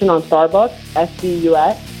position on Starbucks,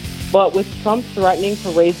 SBUS, but with Trump threatening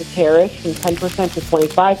to raise the tariffs from 10% to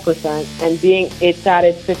 25% and being it's at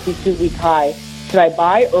its 52-week high, should I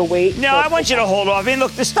buy or wait? No, I want you to hold off. I mean,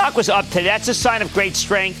 look, the stock was up today. That's a sign of great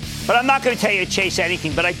strength. But I'm not going to tell you to chase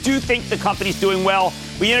anything. But I do think the company's doing well.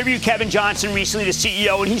 We interviewed Kevin Johnson recently, the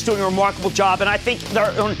CEO, and he's doing a remarkable job. And I think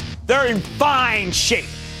they're in fine shape.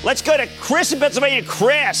 Let's go to Chris in Pennsylvania.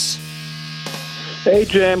 Chris. Hey,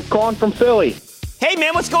 Jim. Calling from Philly. Hey,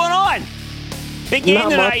 man, what's going on? Big game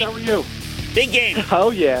tonight. How are you? Big game.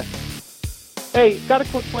 Oh, yeah. Hey, got a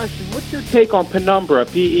quick question. What's your take on Penumbra,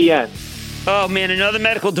 PEN? Oh, man, another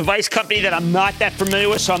medical device company that I'm not that familiar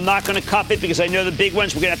with, so I'm not going to cup it because I know the big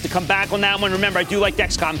ones. We're going to have to come back on that one. Remember, I do like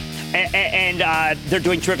Dexcom, and they're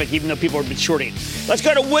doing terrific, even though people have been shorting it. Let's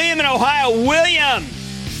go to William in Ohio. William.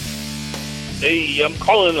 Hey, I'm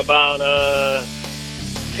calling about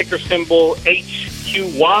ticker symbol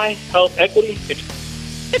HQY, Health Equity.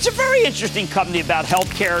 It's a very interesting company about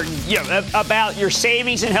healthcare, about your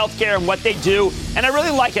savings in healthcare and what they do, and I really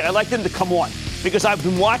like it. I like them to come on because I've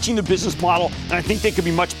been watching the business model, and I think they could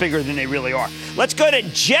be much bigger than they really are. Let's go to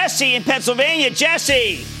Jesse in Pennsylvania.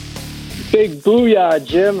 Jesse. Big booyah,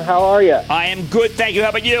 Jim. How are you? I am good, thank you. How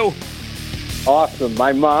about you? Awesome.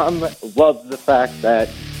 My mom loves the fact that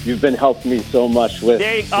you've been helping me so much with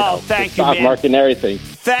thank you, stock man. market and everything.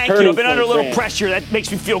 Thank you. I've been under a little pressure. That makes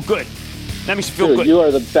me feel good. That makes me feel good. You are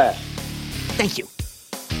the best. Thank you.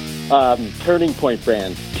 Turning Point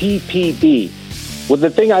Brands, TPB. Well, the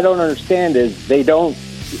thing I don't understand is they don't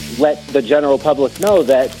let the general public know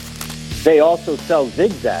that they also sell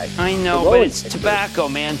Zigzag. I know, but it's tobacco,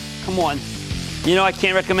 man. Come on. I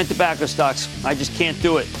can't recommend tobacco stocks. I just can't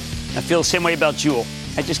do it. I feel the same way about Juul.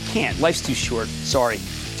 I just can't. Life's too short. Sorry.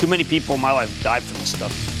 Too many people in my life have died from this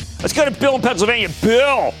stuff. Let's go to Bill in Pennsylvania.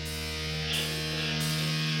 Bill.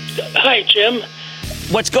 Hi, Jim.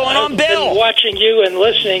 What's going on, Bill? I've been watching you and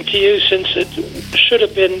listening to you since it should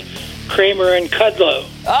have been Cramer and Kudlow.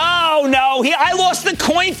 Oh, no. I lost the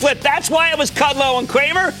coin flip. That's why it was Kudlow and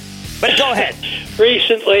Cramer. But go ahead.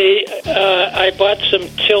 Recently, I bought some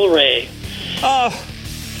Tilray. Oh.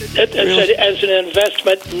 Really? As an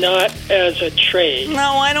investment, not as a trade.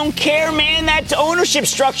 No, I don't care, man. That ownership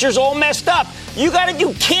structure's all messed up. You got to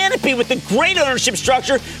do Canopy with the great ownership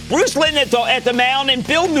structure. Bruce Linton at the mound and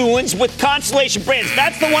Bill Newlands with Constellation Brands.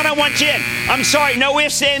 That's the one I want you in. I'm sorry, no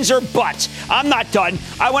ifs, ands, or buts. I'm not done.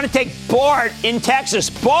 I want to take Bart in Texas.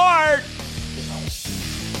 Bart!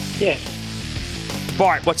 Yes.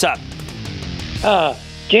 Bart, what's up?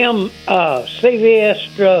 Jim,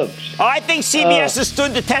 CVS Drugs. I think CVS has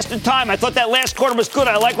stood the test of time. I thought that last quarter was good.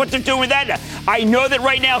 I like what they're doing with that. I know that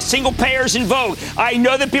right now single payer is in vogue. I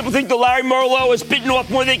know that people think that Larry Merlo is bitten off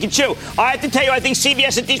more than they can chew. I have to tell you, I think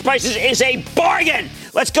CVS at these prices is a bargain.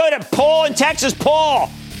 Let's go to Paul in Texas. Paul.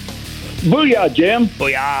 Booyah, Jim.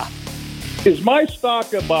 Booyah. Is my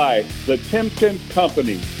stock a buy? The Timken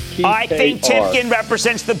Company. TKR. I think Timken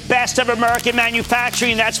represents the best of American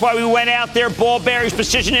manufacturing. That's why we went out there. Ball bearings,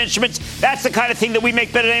 precision instruments. That's the kind of thing that we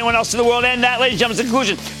make better than anyone else in the world. And that, ladies and gentlemen, is the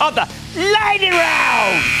conclusion of the Lightning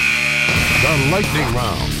Round. The Lightning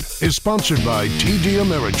Round is sponsored by TD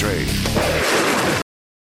Ameritrade.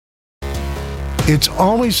 It's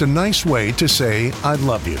always a nice way to say I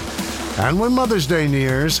love you. And when Mother's Day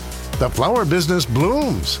nears, the flower business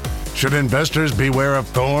blooms. Should investors beware of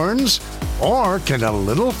thorns? Or can a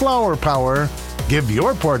little flower power give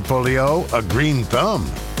your portfolio a green thumb?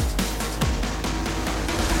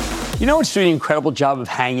 You know what's doing an incredible job of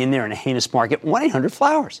hanging in there in a heinous market?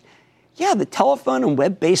 1-800-Flowers. Yeah, the telephone and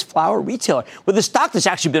web-based flower retailer with a stock that's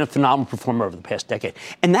actually been a phenomenal performer over the past decade.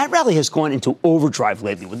 And that rally has gone into overdrive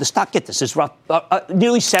lately. With the stock, get this, it's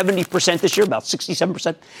nearly 70% this year, about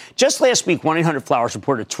 67%. Just last week, 1-800-Flowers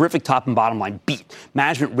reported a terrific top and bottom line beat.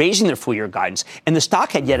 Management raising their full-year guidance, and the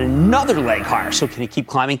stock had yet another leg higher. So can it keep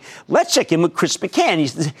climbing? Let's check in with Chris McCann.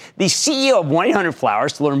 He's the CEO of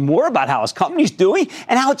 1-800-Flowers to learn more about how his company's doing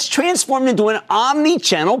and how it's transformed into an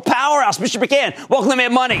omni-channel powerhouse. Mr. McCann, welcome to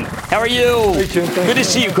Mad Money. How are you? Hey, Jim, good to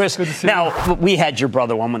see you, Chris. Good to see you. We had your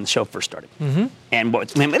brother on when the show first started. Mm-hmm. And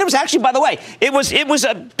it was actually, by the way, it was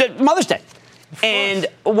Mother's Day. And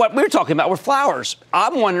what we were talking about were flowers.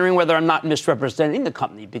 I'm wondering whether I'm not misrepresenting the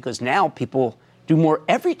company because now people do more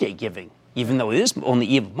everyday giving, even though it is on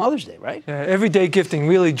the eve of Mother's Day, right? Yeah, everyday gifting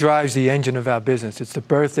really drives the engine of our business. It's the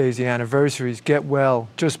birthdays, the anniversaries, get well,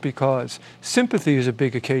 just because. Sympathy is a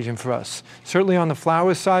big occasion for us, certainly on the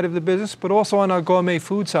flowers side of the business, but also on our gourmet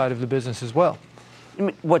food side of the business as well. I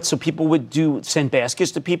mean, what, so people would send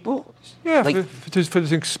baskets to people? Yeah,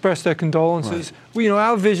 to express their condolences. Right.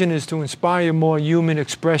 Our vision is to inspire more human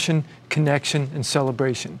expression, connection, and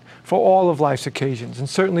celebration for all of life's occasions. And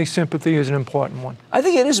certainly sympathy is an important one. I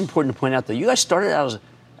think it is important to point out that you guys started out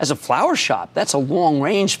as a flower shop. That's a long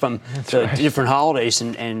range from different holidays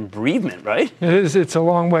and bereavement, right? It is. It's a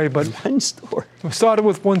long way, but one store. We started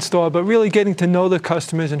with one store, but really getting to know the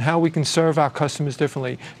customers and how we can serve our customers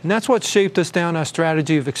differently. And that's what shaped us down our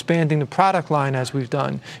strategy of expanding the product line as we've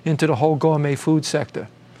done into the whole gourmet food sector.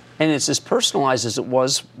 And it's as personalized as it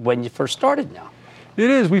was when you first started now. It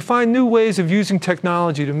is. We find new ways of using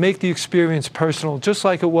technology to make the experience personal, just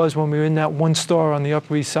like it was when we were in that one store on the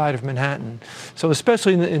Upper East Side of Manhattan. So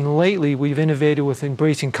especially in lately, we've innovated with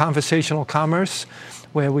embracing conversational commerce,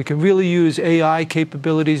 where we can really use AI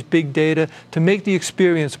capabilities, big data, to make the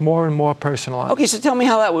experience more and more personalized. Okay, so tell me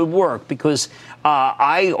how that would work, because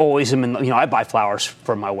I always am I buy flowers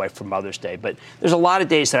for my wife for Mother's Day, but there's a lot of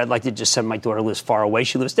days that I'd like to just send my daughter who lives far away.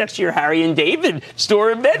 She lives next to your Harry and David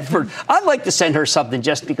store in Bedford. I'd like to send her something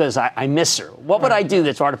just because I miss her. What would I do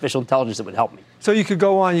that's artificial intelligence that would help me? So you could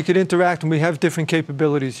go on, you could interact, and we have different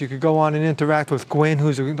capabilities. You could go on and interact with Gwen,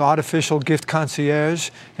 who's an artificial gift concierge.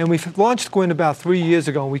 And we've launched Gwen about 3 years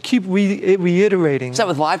ago, and we keep reiterating. Is that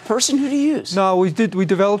with Live Person? Who do you use? No, we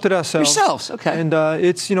developed it ourselves. Yourselves, okay. And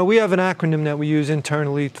it's, we have an acronym that we use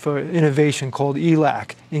internally for innovation called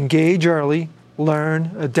ELAC. Engage early, learn,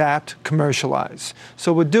 adapt, commercialize.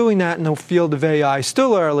 So we're doing that in the field of AI,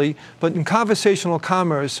 still early, but in conversational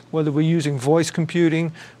commerce, whether we're using voice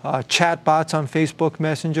computing, chat bots on Facebook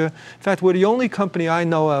Messenger. In fact, we're the only company I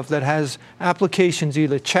know of that has applications,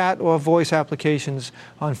 either chat or voice applications,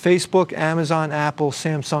 on Facebook, Amazon, Apple,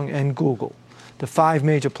 Samsung, and Google. The 5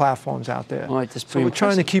 major platforms out there. All right, that's so we're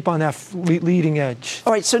trying to keep on that leading edge.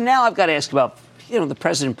 All right, so now I've got to ask about, the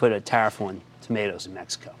president put a tariff on tomatoes in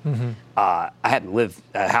Mexico. Mm-hmm. I happen to live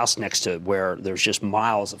a house next to where there's just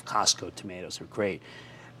miles of Costco tomatoes. They're great.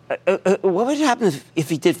 What would happen if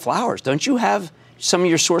he did flowers? Don't you have some of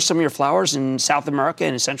your flowers in South America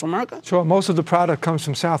and in Central America? Sure. Most of the product comes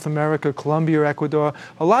from South America, Colombia, Ecuador.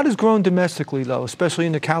 A lot is grown domestically, though, especially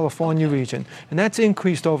in the California region. And that's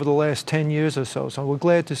increased over the last 10 years or so. So we're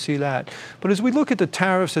glad to see that. But as we look at the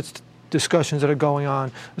tariffs, discussions that are going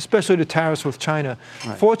on, especially the tariffs with China.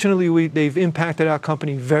 Right. Fortunately, they've impacted our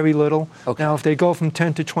company very little. Okay. Now, if they go from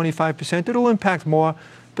 10 to 25%, it'll impact more.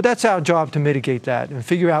 But that's our job to mitigate that and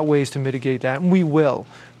figure out ways to mitigate that, and we will.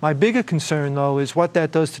 My bigger concern, though, is what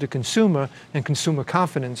that does to the consumer and consumer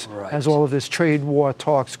confidence as all of this trade war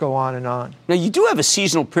talks go on and on. Now, you do have a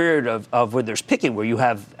seasonal period of where there's picking, where you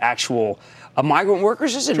have actual migrant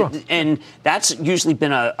workers, isn't Sure. it? And that's usually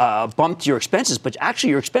been a bump to your expenses. But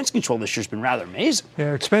actually, your expense control this year has been rather amazing.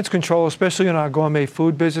 Yeah, expense control, especially in our gourmet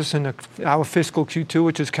food business and our fiscal Q2,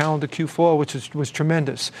 which is calendar Q4, which was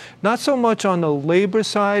tremendous. Not so much on the labor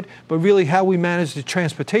side, but really how we manage the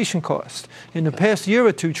transportation cost. In the past year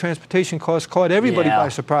or two, transportation costs caught everybody by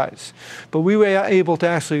surprise. But we were able to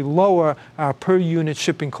actually lower our per unit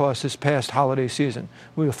shipping costs this past holiday season.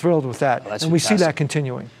 We were thrilled with that, and we see that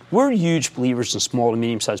continuing. We're huge believers in small to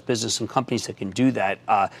medium-sized business and companies that can do that.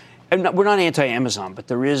 And we're not anti-Amazon, but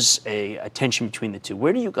there is a tension between the two.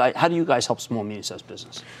 How do you guys help small and medium-sized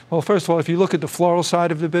business? Well, first of all, if you look at the floral side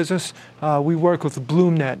of the business, we work with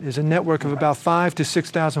BloomNet. It's a network of about 5,000 to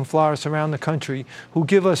 6,000 florists around the country who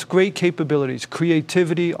give us great capabilities,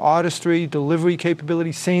 creativity, artistry, delivery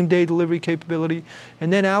capability, same-day delivery capability.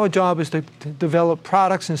 And then our job is to develop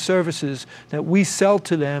products and services that we sell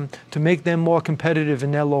to them to make them more competitive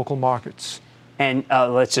in their local markets. And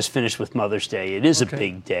let's just finish with Mother's Day. It is a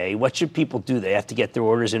big day. What should people do? They have to get their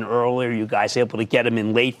orders in early. Are you guys able to get them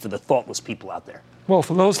in late for the thoughtless people out there? Well,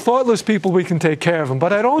 for those thoughtless people, we can take care of them.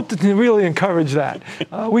 But I don't really encourage that.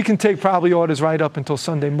 We can take probably orders right up until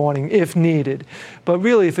Sunday morning if needed. But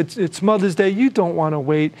really, if it's Mother's Day, you don't want to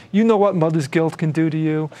wait. You know what mother's guilt can do to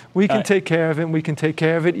you. We can take care of it, and we can take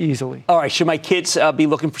care of it easily. All right. Should my kids be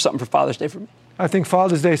looking for something for Father's Day for me? I think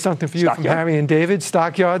Father's Day is something for you from Harry and David.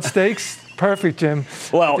 Stockyard Steaks. Perfect, Jim.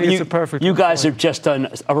 Well, it's a perfect you guys have just done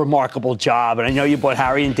a remarkable job. And I know you bought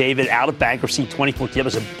Harry and David out of bankruptcy 2014. It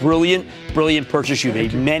was a brilliant, brilliant purchase. You've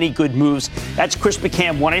made many good moves. That's Chris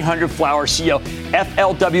McCann, 1-800-FLOWER CEO,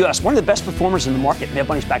 FLWS, one of the best performers in the market. Mad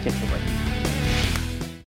Money's back into the break.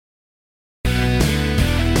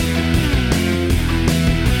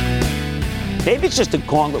 Maybe it's just a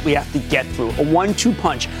gauntlet we have to get through, a 1-2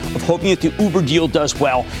 punch of hoping that the Uber deal does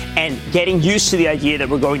well and getting used to the idea that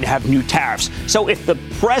we're going to have new tariffs. So if the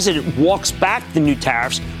president walks back the new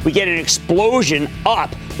tariffs, we get an explosion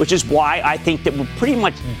up, which is why I think that we're pretty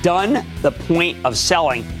much done the point of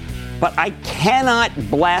selling. But I cannot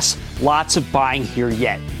bless lots of buying here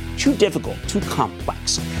yet. Too difficult, too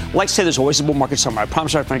complex. Like I say, there's always a bull market somewhere. I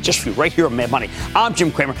promise I'll find it just for you right here on Mad Money. I'm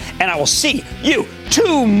Jim Cramer, and I will see you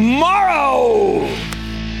tomorrow.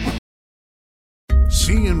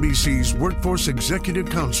 CNBC's Workforce Executive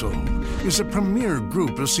Council is a premier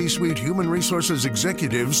group of C-suite human resources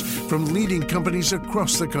executives from leading companies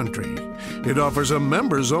across the country. It offers a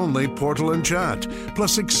members-only portal and chat,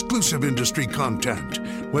 plus exclusive industry content,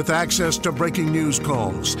 with access to breaking news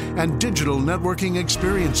calls and digital networking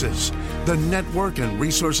experiences. The network and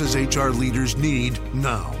resources HR leaders need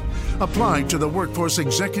now. Apply to the Workforce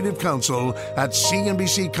Executive Council at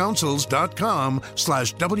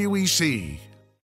cnbccouncils.com/WEC.